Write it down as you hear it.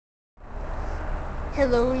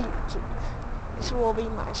Hello YouTube. This will be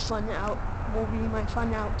my fun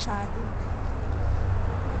outside.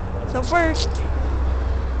 So first,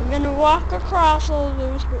 I'm gonna walk across all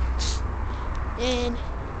those bricks and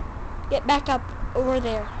get back up over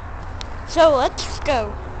there. So let's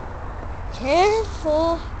go.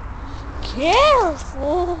 Careful,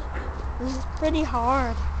 careful. This is pretty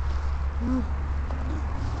hard.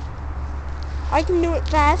 I can do it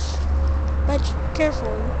fast, but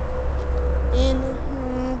carefully. And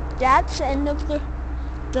that's the end of the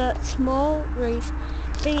small race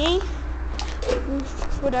thingy,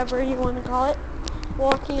 whatever you want to call it,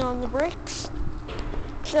 walking on the bricks.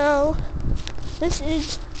 So this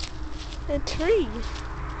is a tree.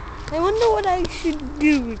 I wonder what I should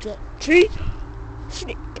do with it. Tree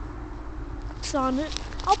stick. It's on it.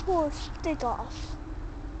 I'll pull a stick off.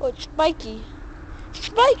 Oh, it's spiky.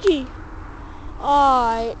 Spiky!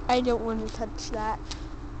 Oh, I don't want to touch that.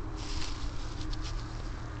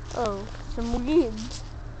 Oh, some weeds.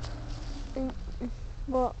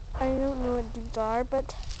 Well, I don't know what these are,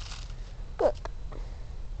 but look.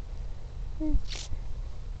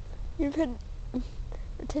 You could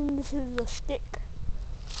pretend this is a stick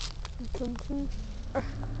or something.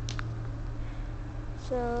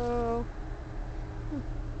 So,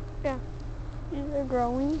 yeah, these are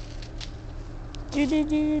growing. Tickle,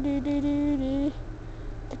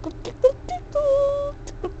 tickle, tickle,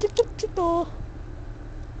 tickle, tickle, tickle.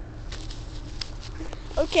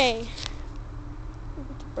 Okay.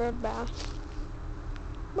 Bird bath.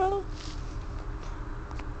 Well,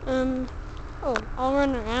 oh, I'll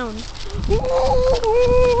run around.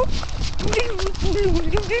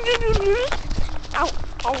 Ow,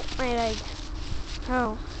 ow, my leg.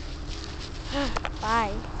 Oh.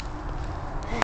 Bye.